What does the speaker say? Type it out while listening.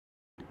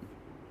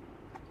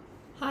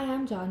Hi,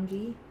 I'm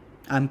Janvi.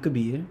 I'm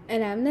Kabir.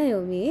 And I'm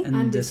Naomi.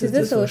 And this is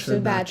the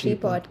Social Battery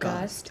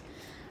Podcast.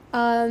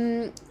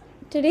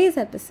 Today's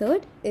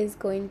episode is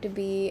going to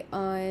be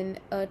on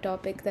a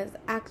topic that's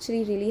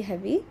actually really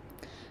heavy.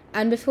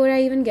 And before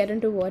I even get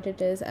into what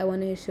it is, I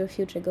want to issue a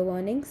few trigger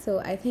warnings. So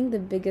I think the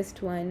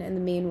biggest one and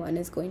the main one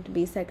is going to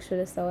be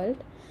sexual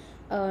assault.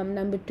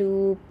 Number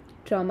 2,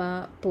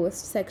 trauma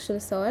post-sexual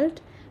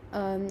assault,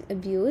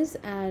 abuse.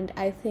 And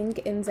I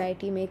think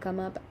anxiety may come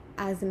up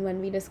as in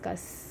when we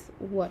discuss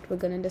what we're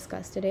going to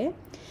discuss today.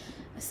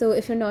 So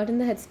if you're not in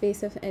the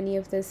headspace of any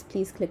of this,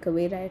 please click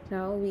away right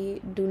now.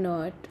 We do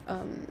not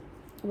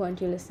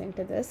want you listening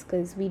to this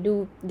because we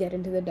do get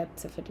into the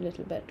depths of it a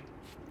little bit,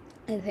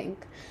 I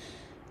think.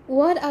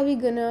 What are we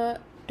gonna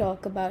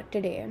talk about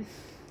today?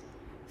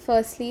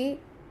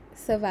 Firstly,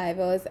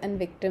 survivors and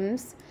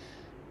victims.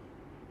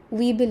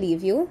 We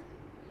believe you.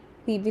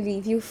 We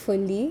believe you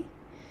fully.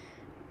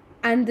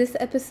 And this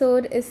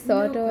episode is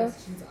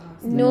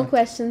no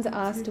questions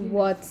asked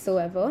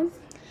whatsoever.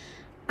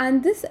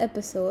 And this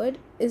episode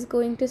is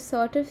going to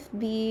sort of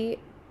be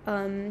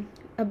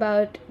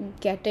about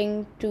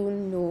getting to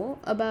know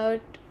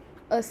about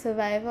a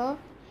survivor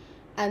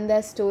and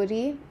their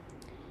story.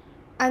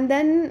 And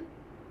then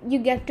you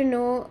get to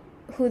know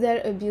who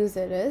their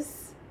abuser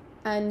is.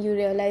 And you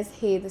realize,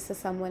 hey, this is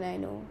someone I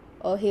know.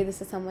 Or hey,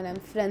 this is someone I'm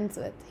friends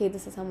with. Hey,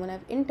 this is someone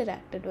I've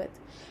interacted with.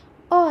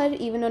 Or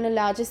even on a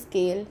larger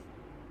scale,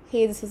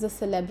 hey, this is a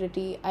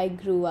celebrity I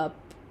grew up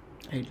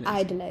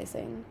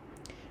idolizing.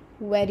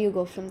 Where do you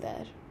go from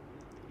there?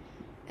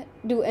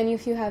 Do any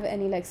of you have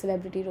any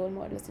celebrity role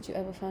models that you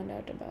ever found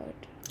out about?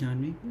 Not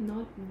me.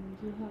 Not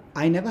you have.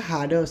 I never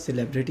had a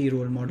celebrity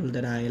role model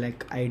that I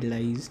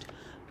idolized,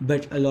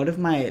 but a lot of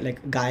my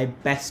guy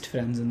best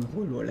friends in the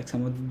whole world,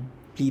 some of the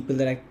people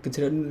that I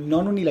consider,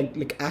 not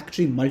only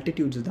actually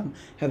multitudes of them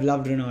have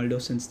loved Ronaldo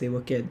since they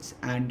were kids.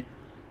 And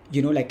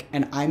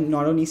and I'm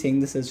not only saying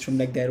this is from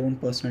their own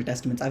personal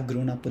testaments. I've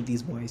grown up with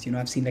these boys.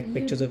 I've seen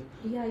pictures of.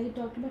 Yeah, you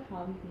talked about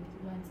Harvey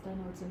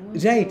Weinstein also,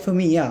 no? Right, for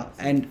me, yeah.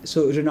 And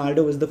so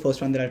Ronaldo was the first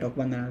one that I'll talk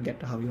about, and then I'll get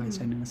to Harvey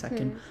Weinstein in a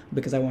second,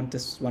 because I want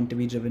this one to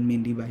be driven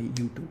mainly by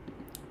you two.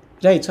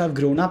 Right, so I've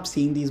grown up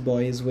seeing these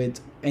boys with,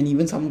 and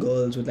even some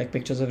girls with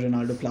pictures of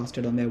Ronaldo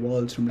plastered on their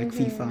walls from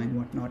FIFA and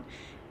whatnot.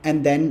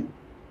 And then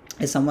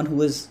as someone who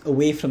was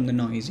away from the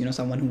noise,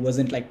 someone who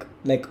wasn't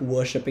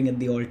worshipping at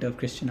the altar of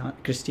Cristiano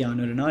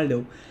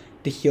Ronaldo,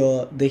 to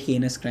hear the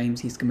heinous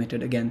crimes he's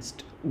committed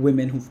against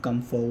women who've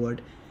come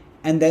forward,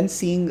 and then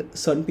seeing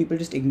certain people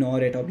just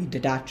ignore it or be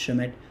detached from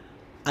it,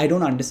 I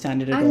don't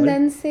understand it at all. And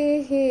then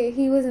say, hey,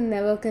 he was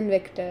never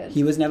convicted.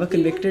 He was never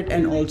convicted,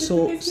 and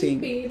also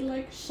saying he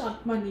paid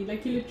shut money,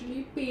 he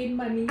literally paid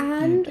money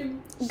and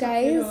to guys,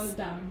 shut it all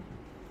down.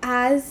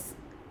 As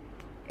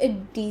a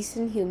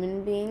decent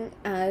human being,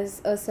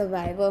 as a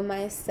survivor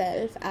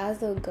myself,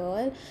 as a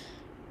girl,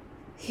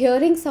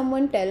 hearing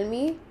someone tell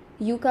me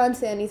you can't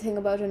say anything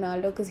about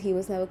Ronaldo because he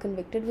was never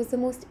convicted was the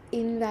most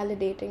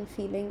invalidating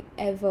feeling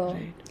ever.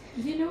 Right.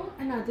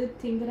 Another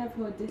thing that I've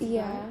heard this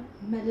about,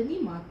 Melanie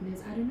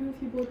Martinez. I don't know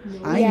if you both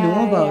know. I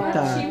know about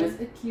that. She was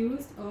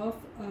accused of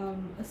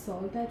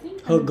assault, I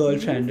think. Her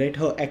girlfriend, right?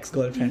 Her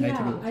ex-girlfriend,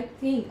 yeah, I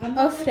think. I'm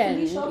not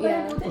friend, sure, but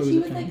I know that she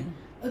was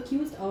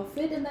accused of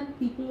it, and then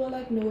people were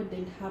no, it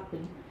didn't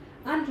happen.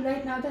 And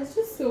right now there's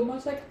just so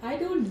much I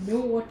don't know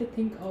what to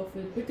think of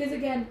it, because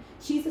again,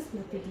 she's a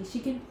celebrity. She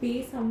can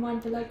pay someone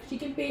to she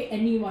can pay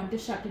anyone to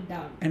shut it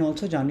down. And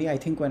also, Janvi, I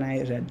think when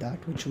I read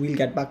that, which we'll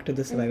get back to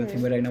the survivor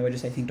thing, but right now we're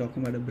just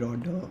talking about a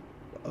broader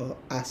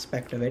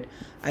aspect of it.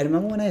 I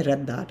remember when I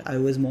read that, I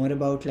was more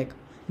about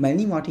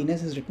Melanie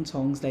Martinez has written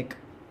songs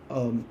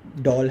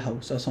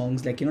Dollhouse, or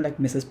songs like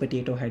Mrs.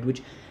 Potato Head,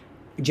 which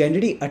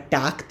generally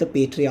attack the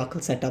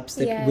patriarchal setups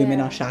that women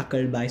are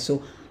shackled by.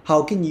 So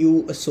how can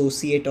you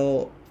associate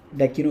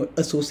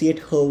associate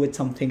her with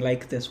something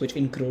like this, which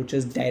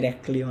encroaches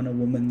directly on a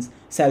woman's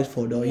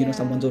selfhood or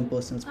someone's own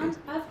personal space? And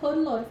I've heard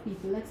a lot of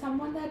people,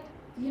 someone that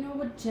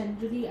what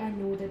generally I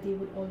know that they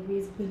would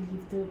always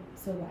believe the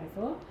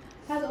survivor,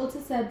 has also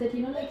said that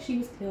she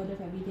was cleared of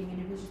everything and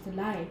it was just a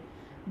lie.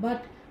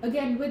 But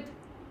again,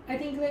 I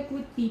think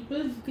with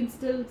people you can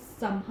still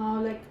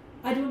somehow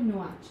I don't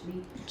know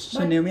actually.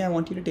 So Naomi, I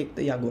want you to take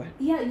the go ahead.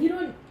 Yeah,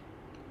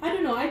 I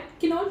don't know. I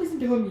cannot listen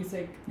to her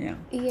music.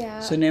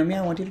 Yeah. So Naomi,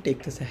 I want you to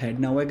take this ahead.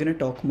 Now we're going to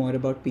talk more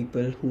about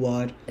people who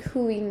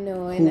we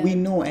know,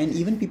 and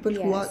even people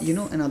who are,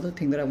 another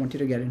thing that I want you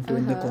to get into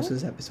in the course of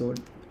this episode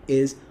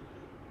is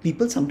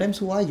people sometimes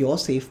who are your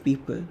safe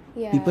people.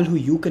 People who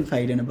you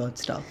confide in about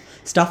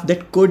stuff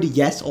that could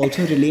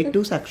also relate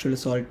to sexual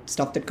assault,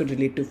 stuff that could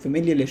relate to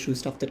familial issues,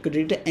 stuff that could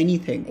relate to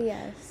anything.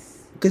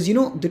 Yes. Because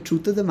the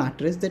truth of the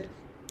matter is that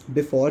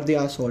before they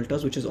are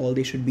assaulters, which is all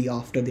they should be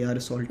after they are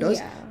assaulters,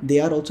 they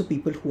are also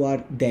people who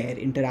are there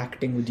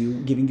interacting with you,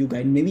 giving you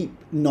guidance. Maybe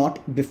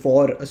not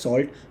before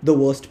assault, the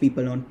worst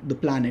people on the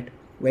planet.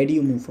 Where do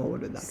you move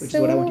forward with that? Which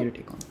is what I want you to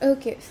take on.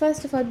 Okay,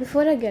 first of all,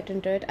 before I get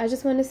into it, I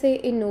just want to say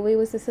in no way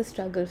was this a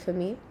struggle for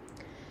me.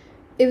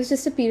 It was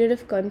just a period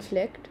of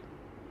conflict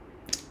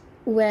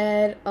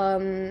where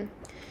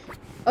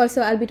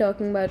Also, I'll be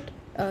talking about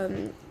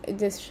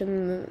just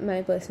from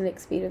my personal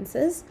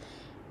experiences.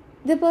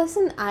 The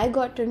person I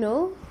got to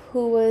know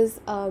who was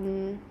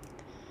an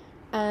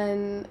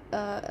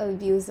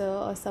abuser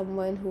or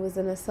someone who was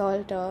an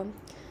assaulter,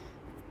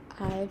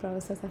 I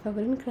promised myself I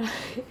wouldn't cry.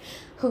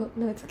 Oh,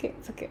 no, it's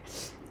okay.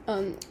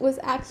 Was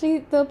actually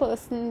the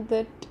person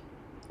that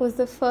was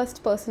the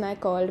first person I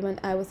called when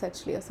I was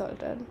sexually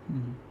assaulted.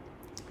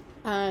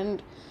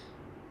 And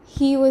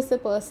he was the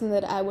person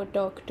that I would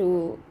talk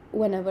to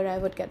whenever I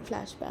would get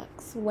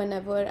flashbacks,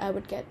 whenever I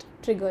would get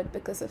triggered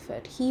because of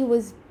it. He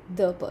was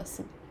the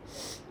person.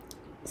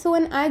 So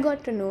when I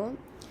got to know,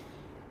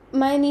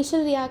 my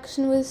initial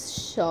reaction was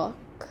shock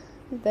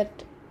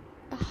that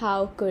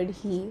how could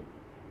he?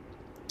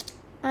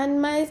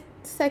 And my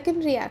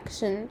second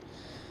reaction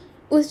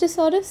was just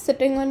sort of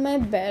sitting on my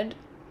bed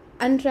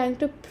and trying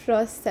to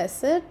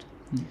process it,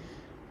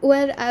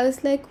 where I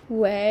was like,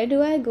 where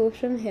do I go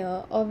from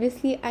here?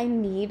 Obviously, I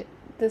need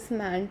this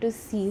man to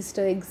cease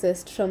to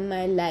exist from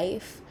my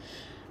life.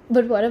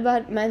 But what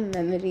about my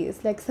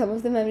memories? Like, some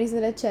of the memories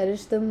that I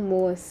cherish the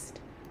most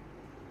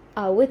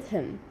are with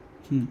him.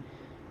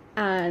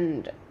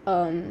 And,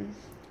 oh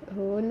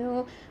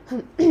no,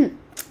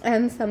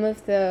 and some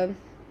of the,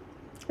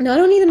 not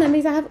only the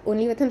memories I have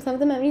only with him, some of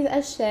the memories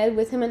I share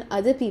with him and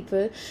other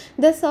people,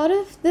 there's sort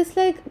of this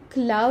like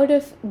cloud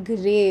of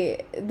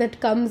grey that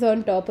comes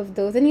on top of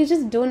those, and you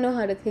just don't know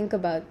how to think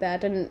about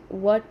that and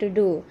what to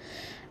do.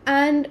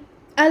 And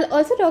I'll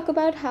also talk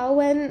about how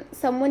when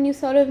someone you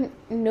sort of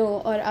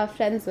know or are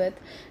friends with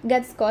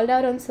gets called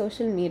out on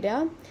social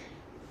media,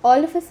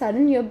 all of a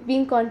sudden you're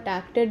being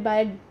contacted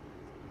by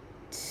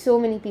so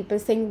many people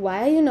saying,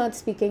 why are you not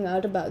speaking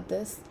out about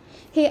this?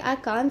 Hey, I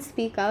can't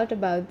speak out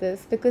about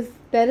this because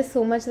there is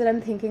so much that I'm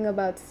thinking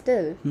about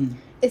still,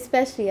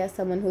 especially as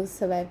someone who's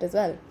survived as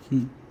well.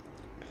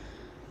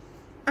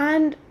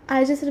 And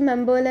I just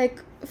remember,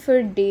 like,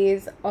 for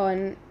days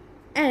on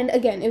end,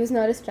 again, it was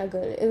not a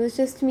struggle. It was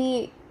just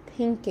me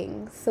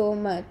thinking so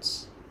much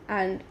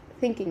and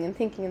thinking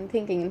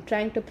and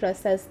trying to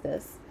process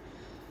this.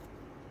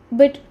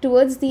 But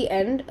towards the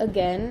end,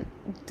 again,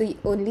 the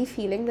only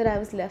feeling that I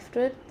was left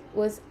with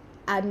was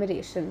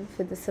admiration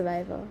for the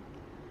survivor.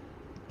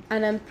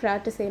 And I'm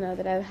proud to say now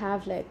that I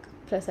have, like,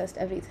 processed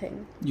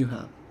everything. You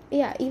have?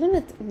 Yeah, even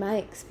with my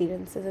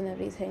experiences and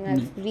everything,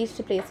 I've reached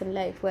a place in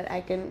life where I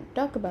can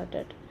talk about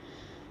it.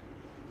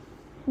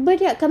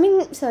 But yeah,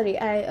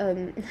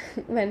 I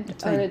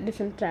went on a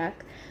different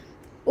track.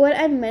 What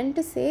I meant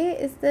to say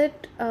is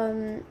that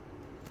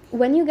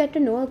when you get to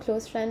know a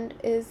close friend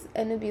is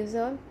an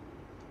abuser,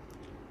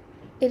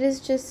 it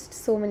is just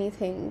so many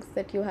things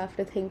that you have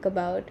to think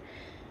about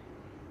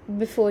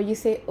before you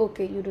say,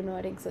 okay, you do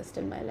not exist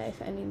in my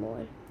life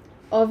anymore.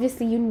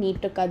 Obviously, you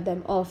need to cut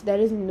them off. There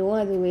is no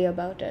other way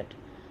about it.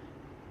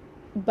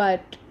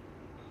 But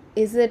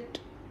is it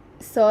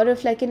sort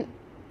of like an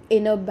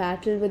inner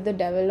battle with the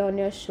devil on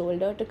your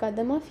shoulder to cut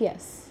them off?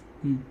 Yes.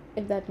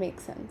 If that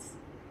makes sense.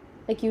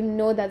 Like, you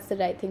know that's the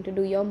right thing to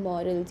do. Your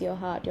morals, your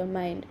heart, your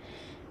mind,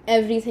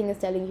 everything is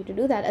telling you to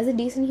do that. As a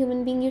decent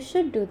human being, you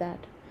should do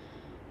that.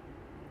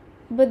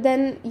 But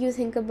then you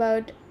think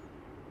about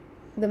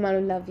the amount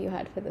of love you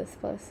had for this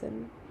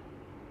person.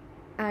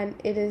 And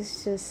it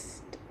is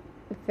just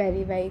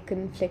very, very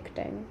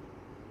conflicting.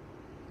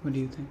 What do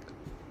you think?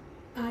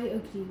 I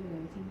agree with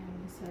everything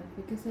Anna said,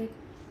 because, like,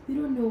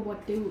 you don't know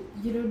what to,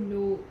 you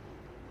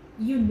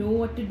know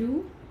what to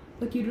do,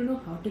 but you don't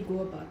know how to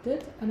go about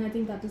it. And I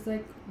think that is,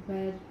 like,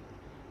 where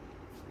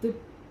the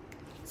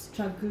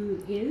struggle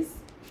is,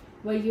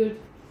 where you're,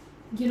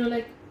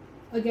 like,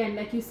 again,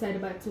 like you said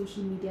about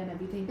social media and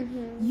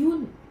everything,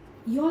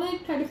 you're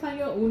like trying to find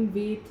your own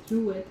way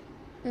through it,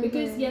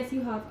 because yes,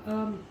 you have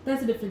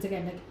that's the difference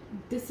again, like,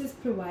 this is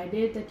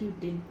provided that you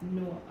didn't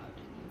know about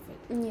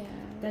any of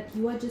it, that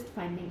you are just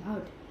finding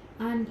out,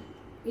 and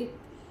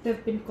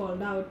they've been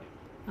called out,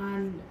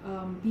 and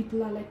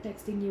people are like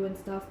texting you and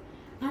stuff,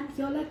 and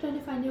you're like trying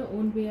to find your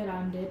own way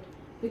around it,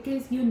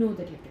 because you know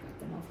that you have to cut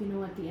them off, you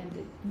know at the end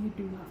that you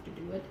do have to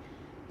do it,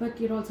 but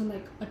you're also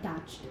like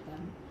attached to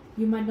them.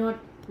 You might not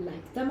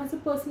like them as a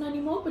person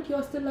anymore, but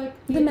you're still like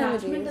the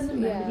attachment and the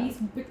memories,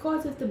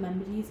 because of the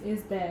memories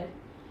is there,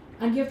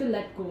 and you have to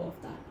let go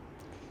of that.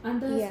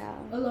 And there's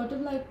a lot of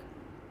like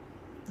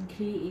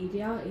gray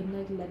area in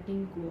like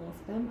letting go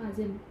of them, as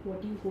in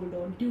what do you hold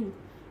on to?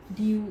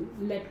 Do you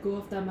let go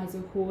of them as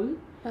a whole?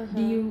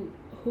 Do you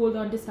hold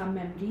on to some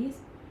memories?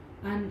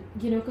 And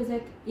because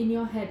like in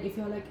your head,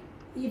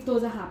 if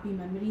those are happy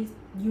memories,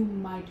 you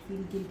might feel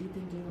guilty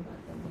thinking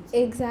about them also.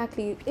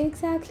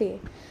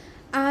 Exactly.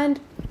 And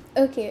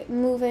okay,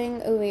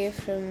 moving away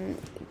from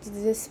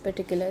this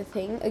particular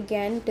thing,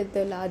 again to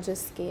the larger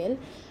scale,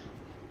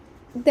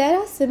 there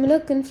are similar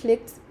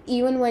conflicts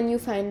even when you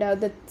find out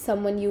that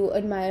someone you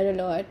admire a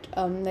lot,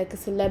 like a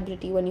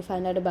celebrity, when you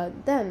find out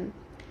about them.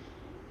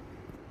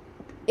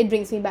 It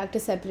brings me back to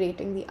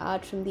separating the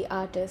art from the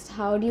artist.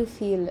 How do you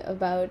feel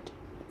about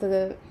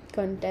the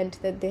content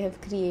that they have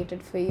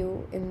created for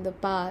you in the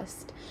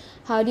past?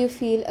 How do you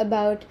feel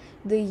about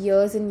the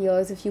years and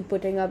years of you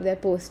putting up their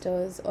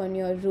posters on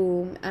your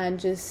room and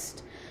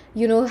just,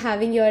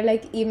 having your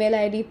like email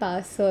ID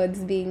passwords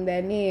being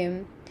their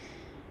name?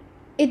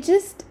 It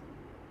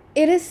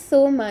is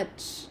so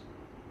much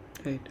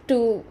Right.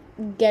 to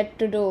get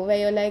to know, where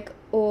you're like,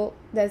 oh,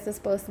 there's this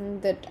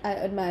person that I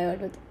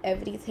admired with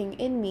everything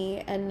in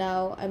me, and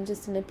now I'm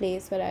just in a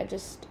place where I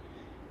just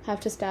have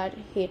to start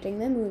hating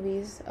their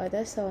movies or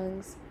their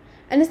songs.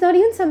 And it's not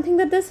even something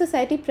that the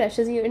society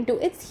pressures you into.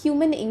 It's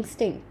human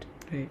instinct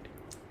Right.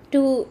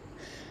 to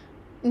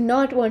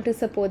not want to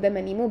support them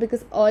anymore,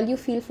 because all you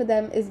feel for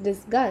them is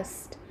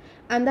disgust,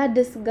 and that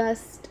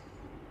disgust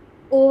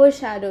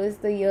overshadows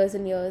the years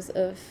and years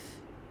of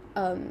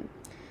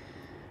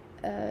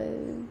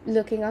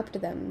looking up to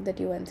them that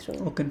you went through.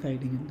 Or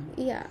confiding in them.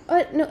 Yeah.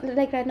 Or no,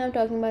 like right now I'm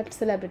talking about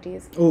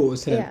celebrities. Oh,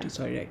 celebrity. Yeah.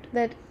 Sorry, right.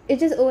 That it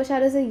just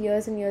overshadows the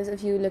years and years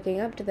of you looking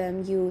up to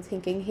them, you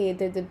thinking, hey,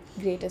 they're the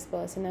greatest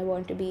person, I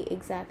want to be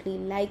exactly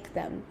like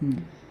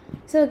them.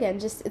 So again,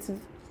 just it's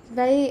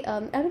very I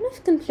don't know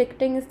if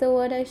conflicting is the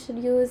word I should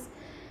use.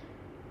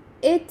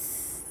 I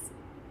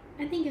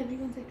think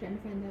everyone's like trying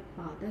to find their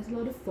path. There's a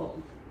lot of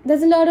fog.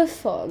 There's a lot of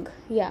fog.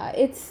 Yeah,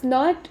 it's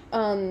not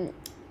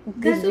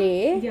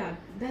gray.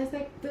 There's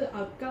like the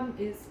outcome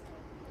is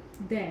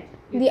there.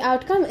 The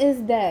outcome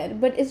is there,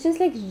 but it's just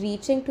like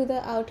reaching to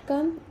the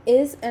outcome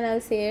is, and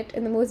I'll say it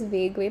in the most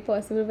vague way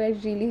possible, but I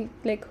really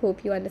like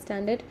hope you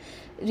understand it.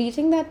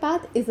 Reaching that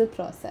path is a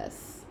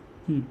process.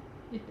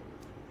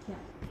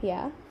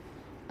 Yeah.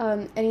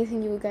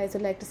 Anything you guys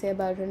would like to say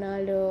about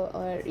Ronaldo,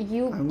 or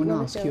you? I want to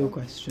ask you a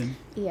question.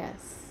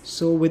 Yes.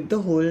 So with the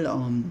whole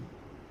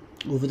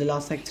over the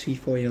last like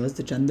 3-4 years,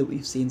 the trend that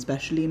we've seen,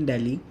 especially in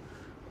Delhi,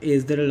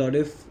 is there a lot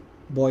of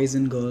boys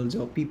and girls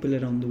or people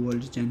around the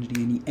world,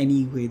 generally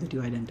any way that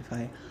you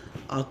identify,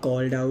 are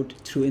called out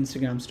through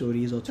Instagram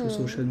stories or through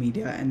social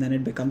media, and then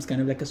it becomes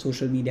kind of like a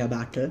social media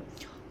battle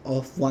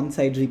of one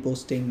side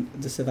reposting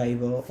the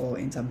survivor, or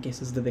in some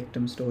cases the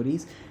victim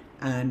stories,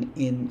 and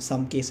in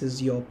some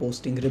cases you're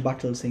posting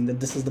rebuttal saying that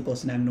this is the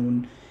person I've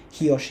known,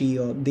 he or she,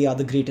 or they are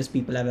the greatest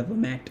people I've ever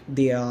met,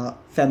 they are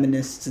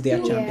feminists, they are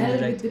champions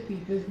of rights. The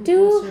people who To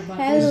post rebuttals.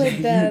 hell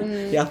with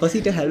them. Yeah,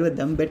 firstly to hell with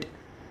them. But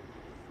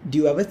do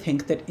you ever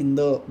think that in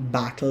the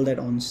battle that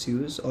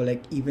ensues, or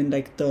like even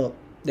like the,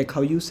 like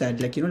how you said,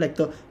 like like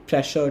the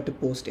pressure to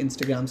post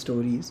Instagram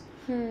stories,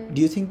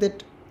 do you think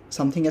that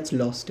something gets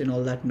lost in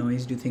all that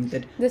noise? Do you think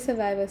that The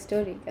survivor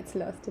story gets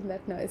lost in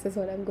that noise, is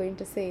what I'm going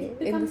to say.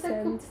 It In the becomes like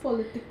sense, a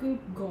political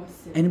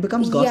gossip. and it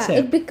becomes gossip? Yeah,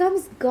 it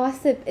becomes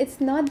gossip. It's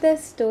not their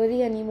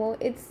story anymore.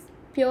 It's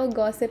pure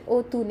gossip.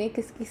 Oh, तूने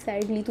किसकी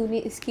side ली, तूने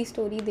इसकी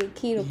story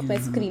देखी, रुक मैं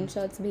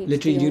screenshots भेजती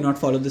Literally, do you हूँ. not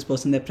follow this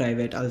person? They're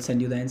private. I'll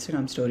send you the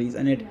Instagram stories,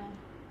 and it.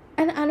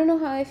 And I don't know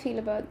how I feel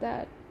about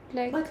that.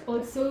 Like, But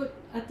also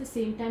at the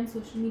same time,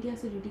 social media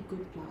is a really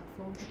good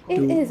platform. It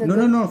to- is a no,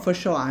 good- no, for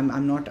sure.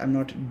 I'm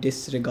not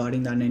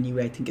disregarding that in any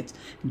way. I think it's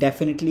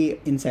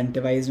definitely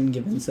incentivized and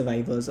given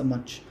survivors a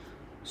much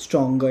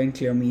stronger and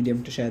clear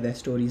medium to share their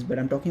stories. But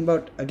I'm talking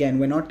about, again,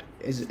 we're not,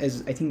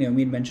 as I think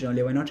Naomi had mentioned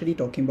earlier, we're not really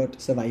talking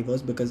about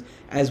survivors, because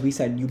as we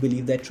said, you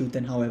believe their truth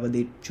and however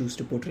they choose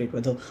to portray it,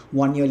 whether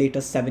 1 year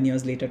later, 7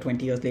 years later,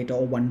 20 years later,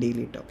 or 1 day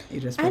later,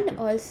 irrespective. and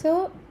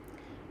also,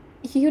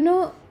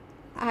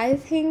 I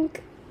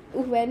think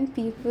when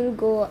people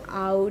go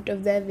out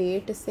of their way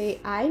to say,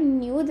 I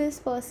knew this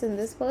person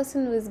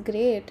was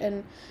great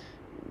and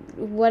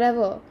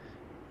whatever,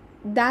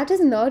 that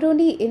is not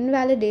only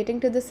invalidating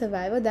to the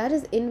survivor, that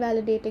is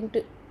invalidating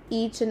to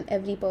each and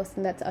every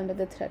person that's under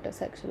the threat of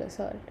sexual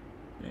assault.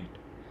 Right.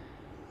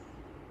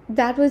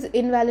 That was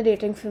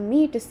invalidating for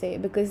me to say,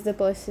 because the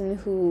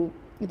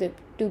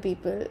two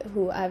people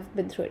who I've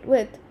been through it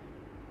with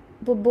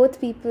were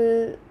both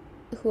people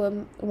who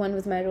one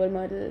was my role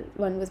model,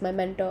 one was my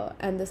mentor,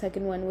 and the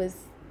second one was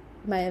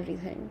my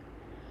everything.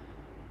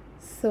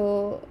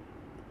 So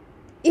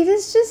it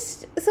is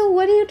just, so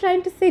what are you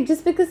trying to say?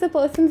 Just because the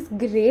person's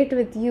great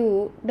with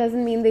you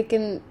doesn't mean they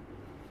can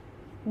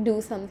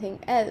do something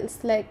else.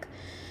 Like,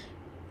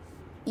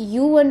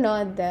 you were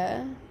not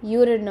there,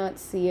 you did not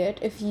see it.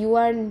 If you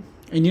are, And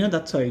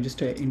that's, sorry, just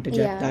to interject,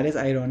 Yeah. that is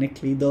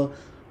ironically the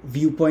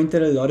viewpoint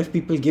that a lot of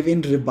people give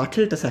in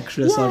rebuttal to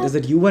sexual assault, Yeah. is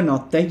that you were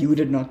not there, you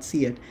did not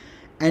see it.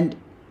 And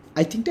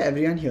I think to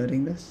everyone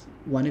hearing this,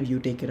 one of you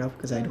take it up,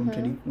 because I don't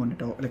really want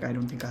to talk, like I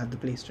don't think I have the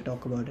place to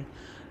talk about it.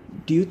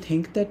 Do you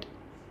think that,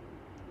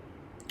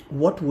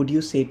 what would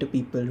you say to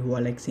people who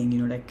are like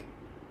saying, like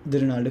the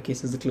Ronaldo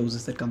case is the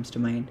closest that comes to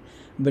mind,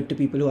 but to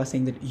people who are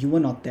saying that you were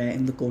not there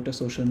in the court of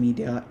social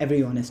media,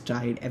 everyone has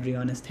tried,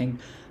 everyone has think,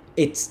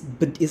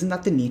 but isn't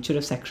that the nature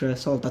of sexual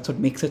assault? That's what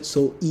makes it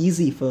so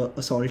easy for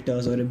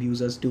assaulters or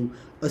abusers to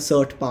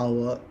assert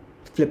power,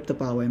 flip the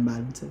power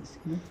imbalances.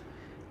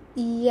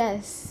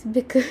 yes,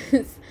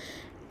 because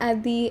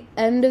at the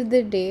end of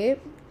the day,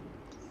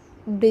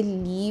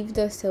 believe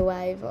the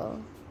survivor.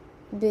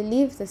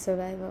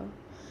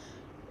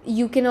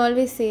 You can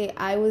always say,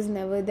 I was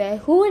never there.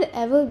 Who would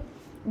ever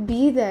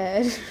be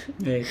there.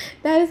 Right.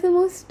 That is the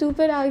most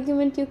stupid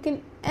argument you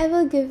can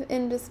ever give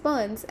in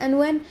response. And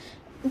when,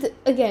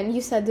 again,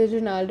 you said the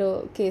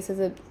Ronaldo case is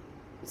the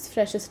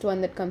freshest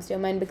one that comes to your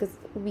mind because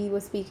we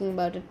were speaking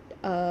about it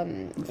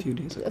A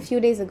few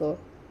days ago.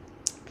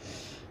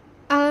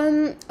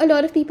 A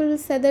lot of people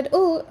said that,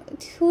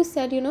 who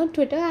said,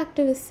 Twitter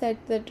activists said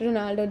that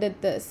Ronaldo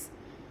did this.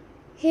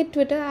 Hey,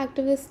 Twitter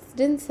activists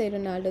didn't say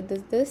Ronaldo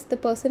did this. The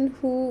person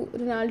who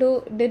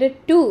Ronaldo did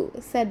it to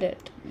said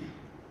it.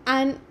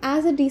 And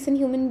as a decent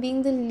human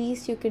being, the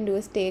least you can do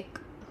is take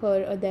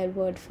her or their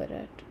word for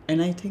it.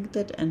 And I think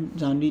that, and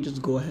Janvi,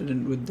 just go ahead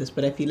and with this,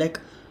 but I feel like,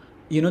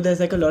 there's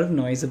like a lot of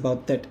noise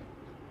about that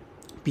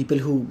people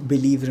who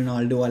believe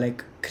Ronaldo are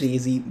like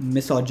crazy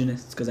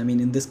misogynists, because I mean,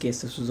 in this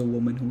case, this was a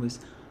woman who was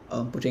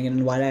putting in,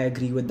 and while I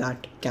agree with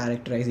that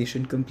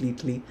characterization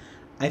completely,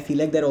 I feel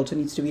like there also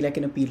needs to be like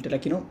an appeal to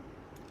like,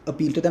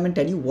 appeal to them and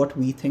tell you what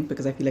we think,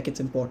 because I feel like it's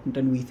important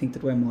and we think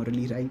that we're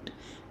morally right.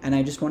 And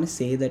I just want to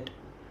say that,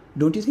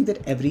 don't you think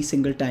that every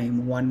single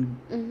time one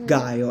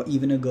guy or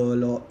even a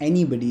girl or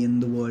anybody in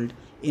the world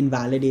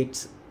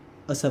invalidates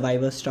a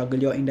survivor's struggle,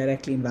 you're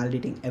indirectly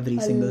invalidating every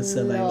single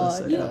survivor's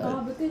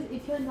struggle? Because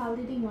if you're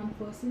invalidating one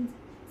person,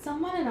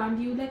 someone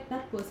around you, like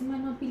that person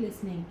might not be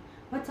listening,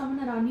 but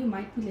someone around you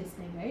might be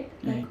listening, right?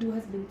 Like who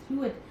has been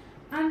through it.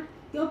 And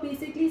you're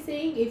basically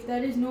saying if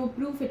there is no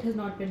proof, it has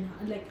not been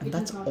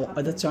that's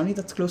Johnny.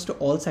 That's close to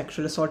all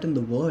sexual assault in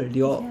the world.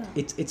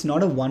 It's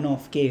not a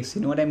one-off case.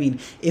 You know what I mean?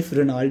 If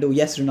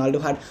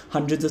Ronaldo had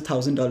hundreds of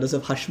 $1,000s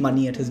of hush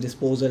money at his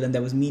disposal, and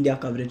there was media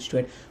coverage to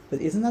it. But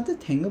isn't that the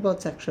thing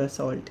about sexual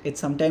assault? It's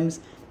sometimes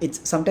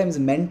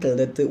mental,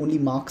 that the only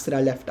marks that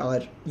are left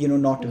are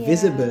not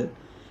visible.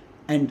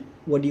 And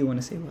what do you want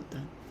to say about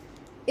that?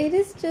 It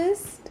is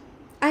just,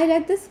 I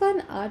read this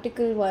one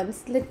article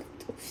once, like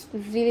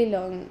really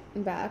long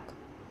back,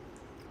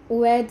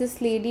 where this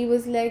lady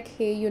was like,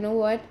 hey, you know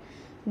what,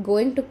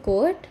 going to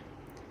court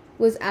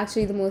was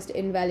actually the most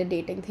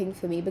invalidating thing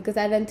for me, because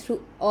I went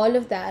through all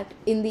of that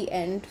in the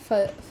end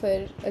for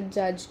a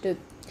judge to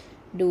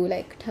do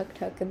like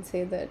tuck and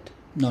say that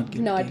not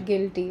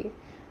guilty,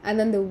 and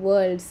then the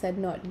world said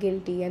not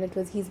guilty, and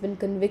he's been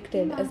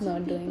convicted as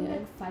not doing it.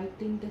 Like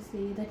fighting to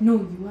say that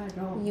no,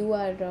 you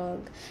are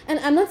wrong. And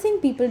I'm not saying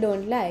people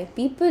don't lie.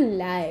 People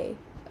lie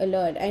a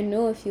lot. I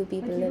know a few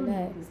people that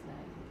lie.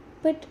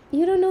 But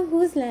you don't know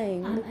who's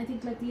lying. And I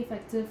think like the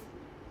effects of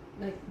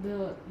like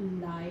the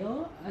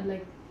liar,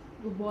 like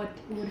what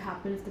would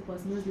happen if the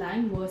person was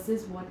lying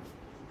versus what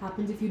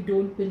happens if you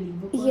don't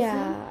believe a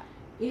person.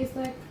 Is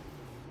like,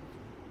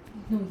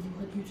 no,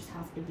 you just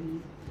have to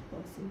believe the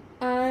person.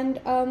 And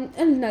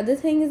another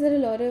thing is that a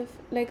lot of,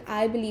 like,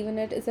 I believe in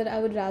it, is that I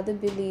would rather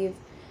believe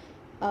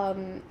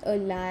a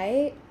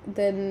lie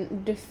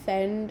than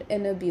defend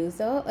an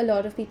abuser. A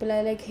lot of people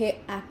are like, hey,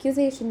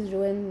 accusations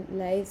ruin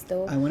lives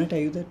though. I want to tell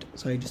you that,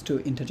 sorry, just to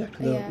interject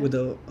with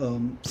a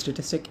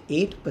statistic,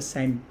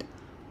 8%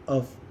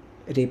 of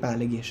rape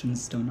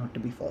allegations turn out to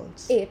be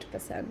false.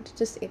 8%,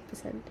 just 8%.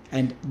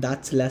 And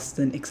that's less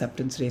than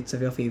acceptance rates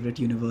of your favorite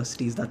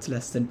universities. That's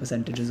less than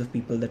percentages of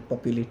people that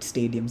populate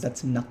stadiums.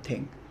 That's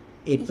nothing.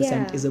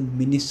 8% is a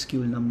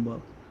minuscule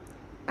number.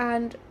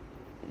 And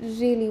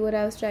really what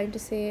I was trying to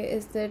say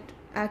is that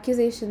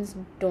accusations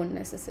don't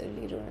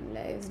necessarily ruin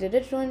lives. Did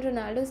it ruin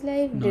Ronaldo's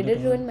life? Did it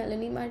ruin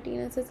Melanie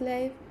Martinez's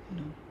life?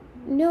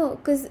 No,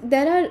 because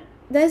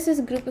there's this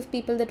group of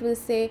people that will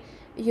say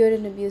you're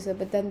an abuser,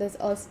 but then there's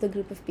also the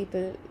group of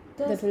people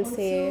that will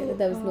say that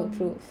there was no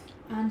proof.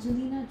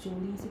 Angelina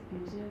Jolie's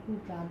abuser, who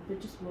Brad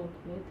Pitt just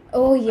worked with.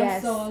 Oh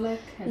yes. I saw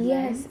like headlines.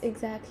 Yes,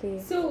 exactly.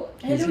 So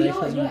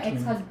your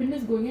ex-husband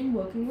is going and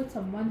working with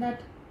someone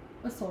that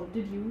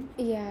assaulted you.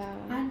 Yeah.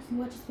 And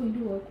you are just going to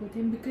work with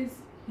him because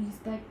he's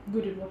like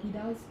good at what he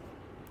does.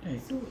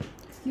 Right. So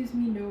excuse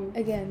me, no.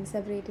 Again,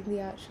 separating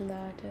the art from the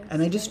artist.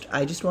 And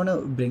I just want to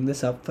bring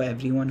this up for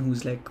everyone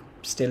who's like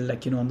still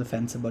like on the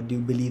fence about, do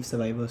you believe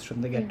survivors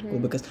from the get-go?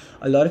 Because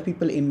a lot of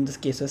people in this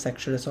case of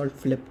sexual assault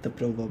flip the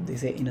proverb. They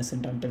say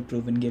innocent until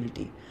proven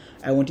guilty.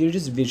 I want you to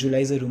just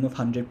visualize a room of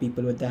 100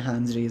 people with their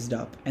hands raised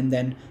up, and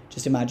then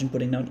just imagine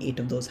putting down 8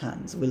 of those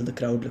hands. Will the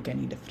crowd look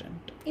any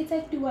different? It's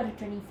like 2 out of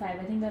 25.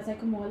 I think that's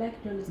like a more like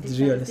realistic. It's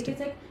realistic. It's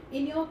like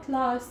in your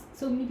class,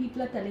 so many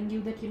people are telling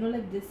you that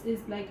like this is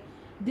like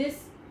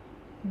this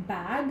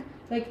bag,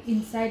 like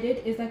inside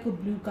it is like a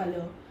blue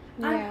color.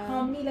 And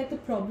how many, like the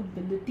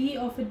probability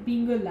of it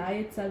being a lie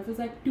itself is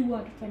like 2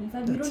 out of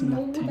 25. We don't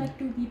know who that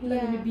 2 people are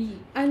going to be.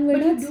 And we're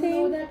not you do saying...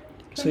 know that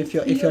so if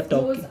you're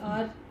talking, those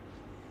are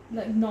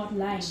like not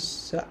lying.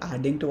 So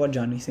adding to what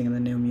Janvi's saying, and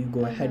then Naomi,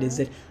 go ahead, is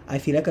that I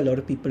feel like a lot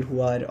of people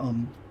who are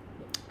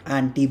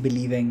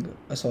anti-believing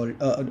assault,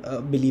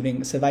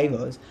 believing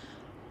survivors,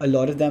 a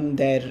lot of them,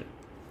 their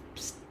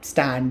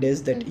stand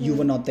is that you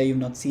were not there, you've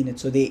not seen it.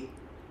 So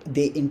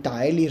they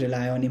entirely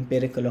rely on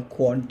empirical or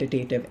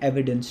quantitative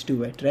evidence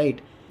to it, right?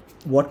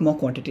 What more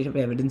quantitative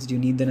evidence do you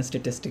need than a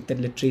statistic that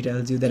literally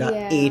tells you there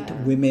are 8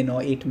 women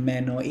or 8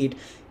 men or 8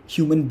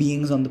 human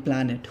beings on the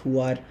planet who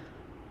are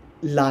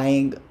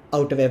lying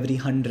out of every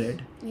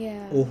 100,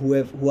 Yeah. or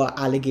who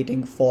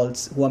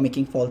are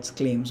making false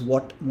claims,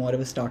 what more of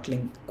a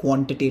startling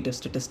quantitative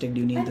statistic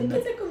do you I need than think that?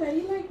 it's like a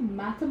very like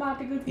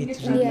mathematical thing. It's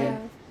It's really- not Yeah.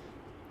 like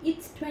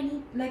it's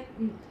 20 like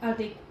I'll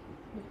take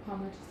how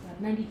much is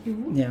that?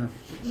 92. Yeah.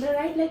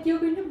 Right, like you're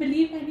going to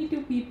believe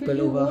 92 people. Well,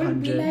 You over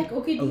won't be 100, like,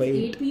 okay, over these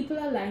 8. 8 people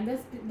are lying.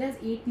 There's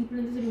 8 people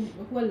in this room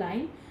who are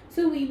lying.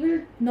 So we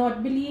will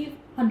not believe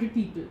 100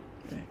 people.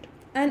 Right.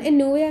 And in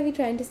no way are we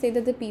trying to say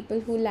that the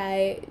people who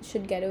lie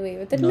should get away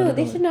with it. Not No, at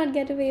they all. should not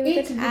get away with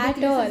It's it at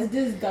ridiculous. all. It's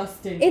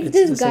disgusting. It's It's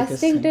the disgusting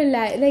sickest to thing.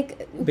 lie.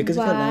 Like, Because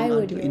if you're why lying, would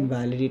aren't you you?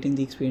 invalidating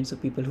the experience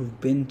of people who've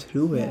been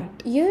through Yeah.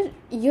 it?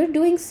 You're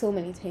doing so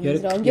many things You're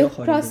wrong. you're You're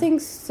horrible. crossing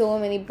so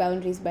many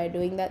boundaries by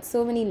doing that,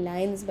 so many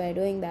lines by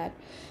doing that.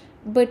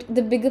 But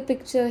the bigger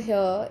picture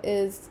here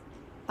is,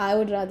 I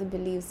would rather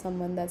believe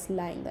someone that's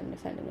lying than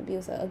defend an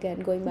abuser.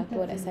 Again, going back to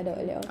what I said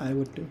Definitely. earlier. I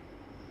would too.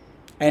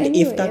 And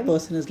if that Anyway.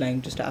 person is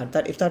lying, just to add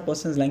that, if that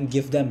person is lying,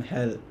 give them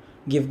hell.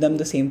 Give them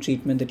the same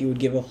treatment that you would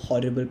give a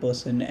horrible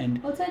person. And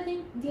Also, I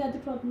think the other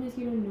problem is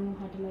you don't know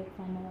how to like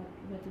find out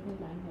whether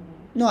they're lying or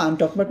not. no, I'm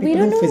talking about We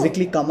people who don't know.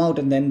 physically come out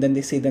and then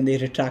they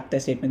retract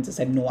their statements and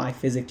said, no, I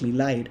physically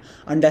lied.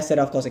 Unless there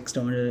are, of course,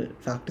 external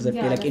factors at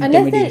play, Yeah, like that's-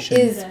 Unless intimidation.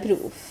 there is Yes.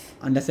 proof.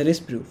 Unless there is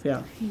proof,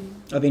 yeah,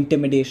 of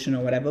intimidation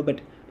or whatever.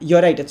 But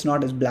you're right, it's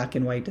not as black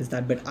and white as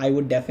that. But I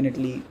would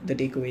definitely, the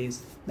takeaway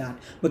is that.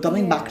 But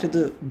coming back to Yeah.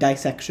 the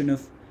dissection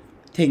of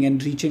thing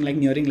and reaching, like,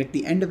 nearing, like,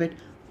 the end of it,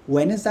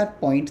 when is that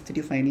point that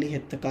you finally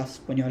hit the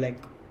cusp when you're like,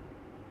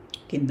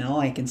 okay, now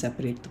I can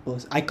separate the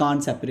person? I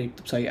can't separate,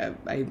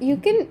 You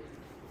can,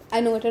 I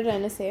know what you're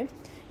trying to say.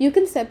 You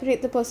can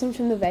separate the person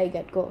from the very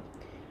get-go.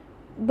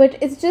 But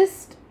it's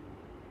just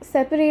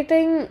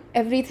separating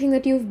everything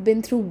that you've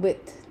been through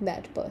with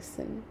that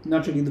person.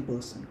 not really the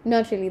person.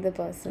 Not really the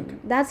person. Okay.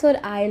 That's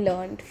what I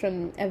learned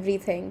from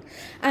everything.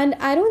 And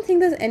I don't think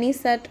there's any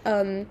set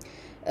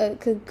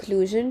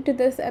conclusion to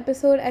this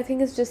episode. I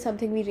think it's just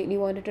something we really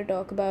wanted to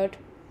talk about.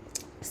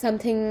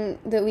 Something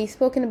that we've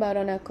spoken about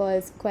on our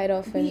calls quite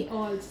often. We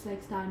all just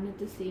like stand at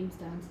the same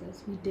stance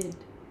as we did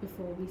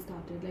before we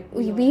started. Like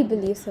We all have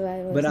believe that.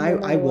 survivors. But no I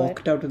matter what.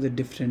 walked out with a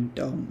different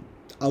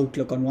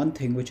outlook on one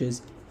thing, which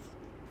is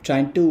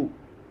trying to.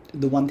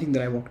 The one thing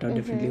that I walked out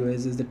differently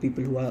was is that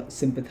people who are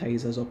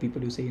sympathizers or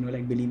people who say,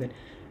 like, believe it,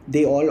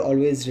 they all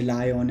always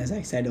rely on, as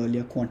I said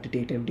earlier,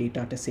 quantitative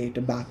data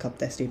to back up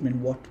their statement.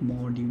 What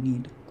more do you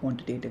need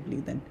quantitatively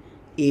than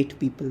 8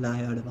 people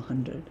lie out of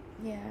 100?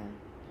 Yeah.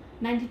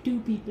 92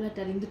 people are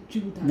telling the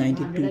truth. out of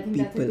 92 100. I think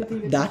that's people. a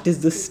good thing That we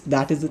is the should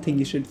that is the focus thing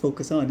you on. should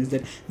focus on. Is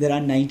that there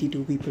are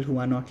 92 people who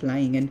are not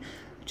lying. And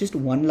just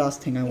one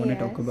last thing I want to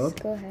talk Yes,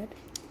 about Go ahead.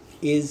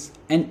 is,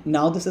 and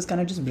now this is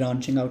kind of just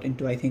branching out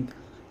into, I think,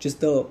 just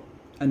the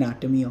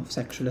anatomy of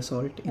sexual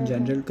assault in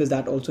general, because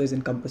that also is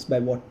encompassed by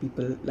what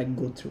people like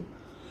go through.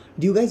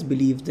 Do you guys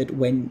believe that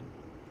when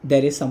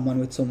there is someone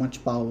with so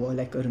much power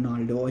like a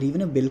Ronaldo or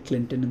even a Bill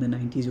Clinton in the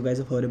 90s, you guys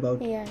have heard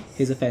about Yes.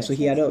 his affair? So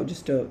he had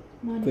just a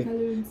quick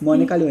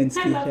Monica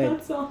Lewinsky, I love right?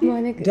 that song.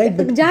 Monica. Right,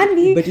 but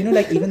Janvi. But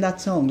like even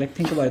that song, like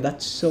think about it,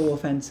 that's so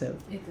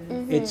offensive. It is.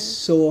 Mm-hmm. It's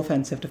so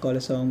offensive to call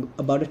a song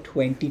about a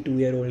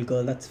 22-year-old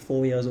girl that's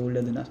 4 years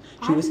older than us.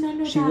 I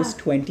remember She was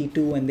that.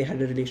 22 when they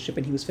had a relationship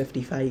and he was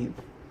 55.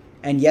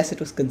 And yes, it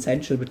was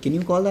consensual, but can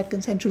you call that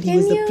consensual? He Can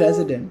was the you?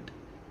 president.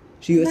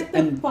 She was Like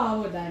the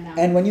power dynamic.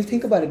 and when you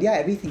think about it, yeah,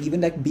 everything,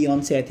 even like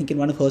Beyonce, I think in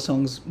one of her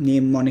songs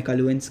named Monica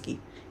Lewinsky.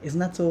 Isn't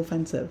that so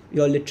offensive?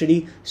 You're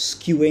literally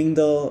skewing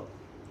the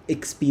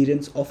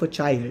experience of a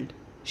child.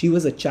 She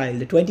was a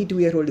child. A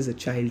 22-year-old is a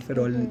child for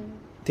all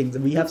things.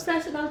 We have.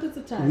 Fresh adult is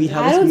a child. We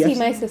have- I don't we see have-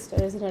 my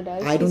sister as an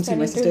adult. I don't She's see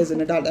my 22. sister as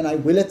an adult, and I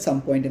will at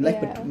some point in life.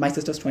 Yeah. But my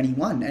sister's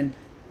 21, and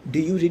do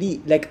you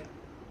really like?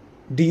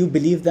 Do you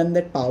believe then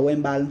that power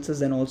imbalances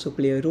then also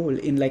play a role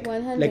in like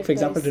for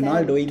example 100%.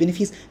 Ronaldo, even if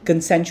he's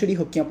consensually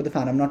hooking up with a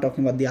fan? I'm not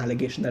talking about the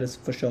allegation, that is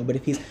for sure. But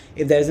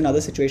if there is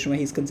another situation where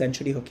he's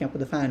consensually hooking up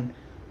with a fan,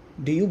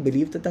 do you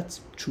believe that that's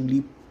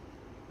truly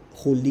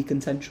wholly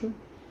consensual?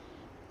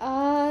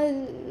 A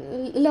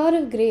lot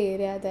of grey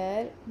area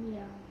there.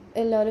 Yeah.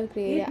 A lot of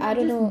grey area. It I might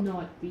don't just know.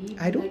 not be.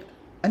 I don't. Like,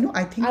 I know.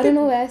 I think. I don't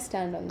know where I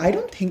stand on that. I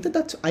don't think that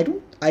that's. I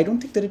don't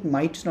think that it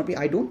might just not be.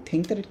 I don't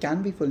think that it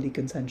can be fully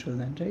consensual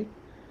then, right?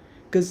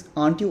 Because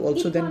aren't you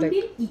also it then can't like? be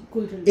an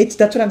equal relationship. It's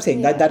that's what I'm saying.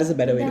 Yeah. That is a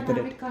better way to The put it.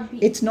 dynamic can't be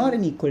It's not equal.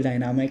 an equal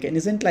dynamic, and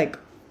isn't like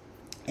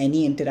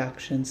any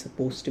interaction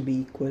supposed to be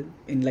equal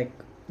in like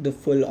the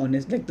full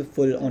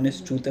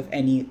honest truth of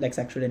any like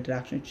sexual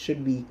interaction. It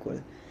should be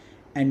equal.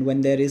 And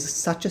when there is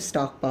such a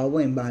stark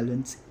power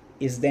imbalance,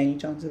 is there any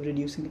chance of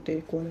reducing it to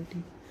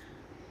equality?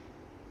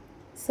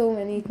 So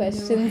many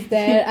questions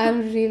there.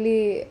 I'm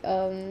really.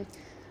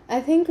 I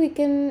think we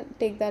can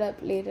take that up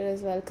later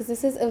as well, because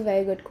this is a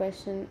very good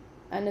question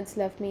and it's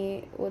left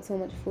me with so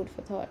much food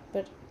for thought.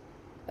 But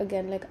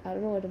again, like, I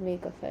don't know what to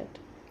make of it.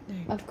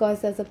 Of course,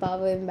 there's a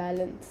power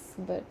imbalance,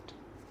 but.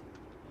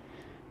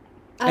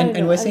 I don't And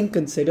know. we're saying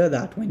consider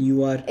that when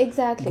you are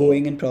Exactly.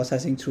 going and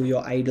processing through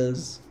your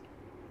idols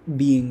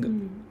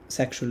being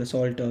sexual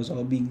assaulters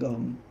or being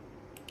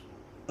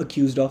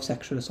accused of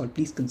sexual assault,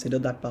 please consider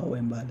that power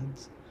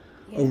imbalance,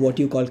 or Yeah. what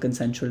you call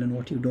consensual and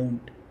what you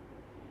don't.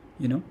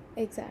 You know?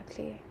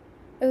 Exactly.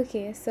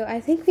 Okay, so I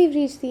think we've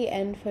reached the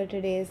end for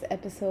today's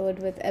episode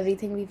with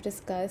everything we've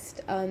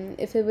discussed.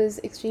 If it was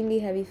extremely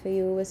heavy for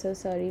you, we're so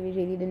sorry. We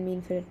really didn't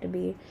mean for it to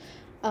be.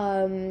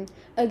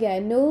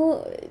 Again,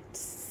 no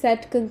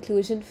set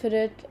conclusion for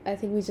it. I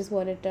think we just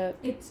wanted to.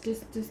 It's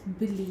just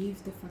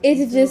believe the fucking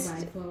It's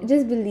survivor.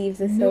 just believes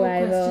the No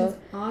survivor.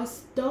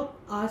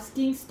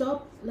 questions.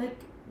 Stop like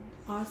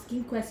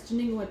asking,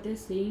 questioning what they're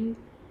saying.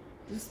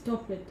 Just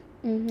stop it.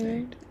 Mm-hmm.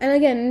 Right. And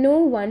again, no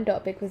one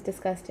topic was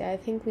discussed here. I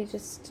think we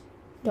just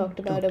talked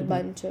about a Talked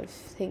about- bunch of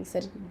things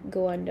that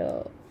go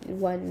under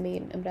one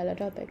main umbrella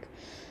topic.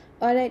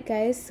 Alright,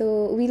 guys,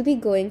 so we'll be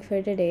going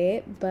for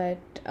today, but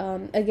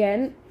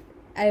again,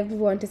 I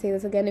want to say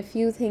this again. If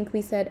you think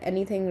we said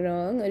anything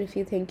wrong, or if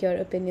you think your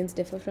opinions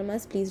differ from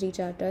us, please reach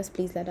out to us.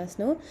 Please let us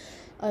know.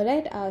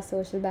 Alright, our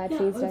social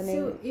battery is Also,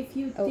 running. if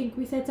you think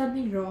we said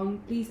something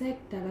wrong, please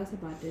tell us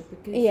about it,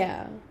 because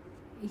Yeah.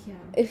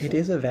 If It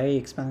is a very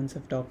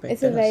expansive topic.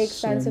 it's a There very is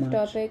so expansive much.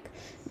 topic.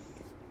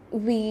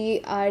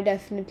 We are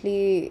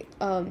definitely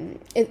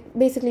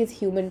basically it's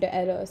human to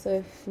error. So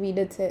if we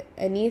did say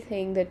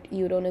anything that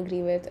you don't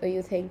agree with or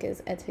you think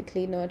is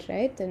ethically not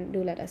right, then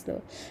do let us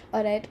know.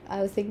 Alright,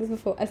 I was saying this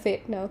before, I'll say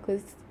it now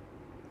because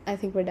I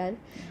think we're done.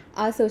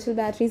 Our social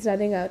battery is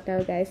running out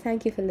now, guys.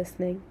 Thank you for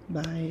listening.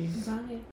 Bye. Bye.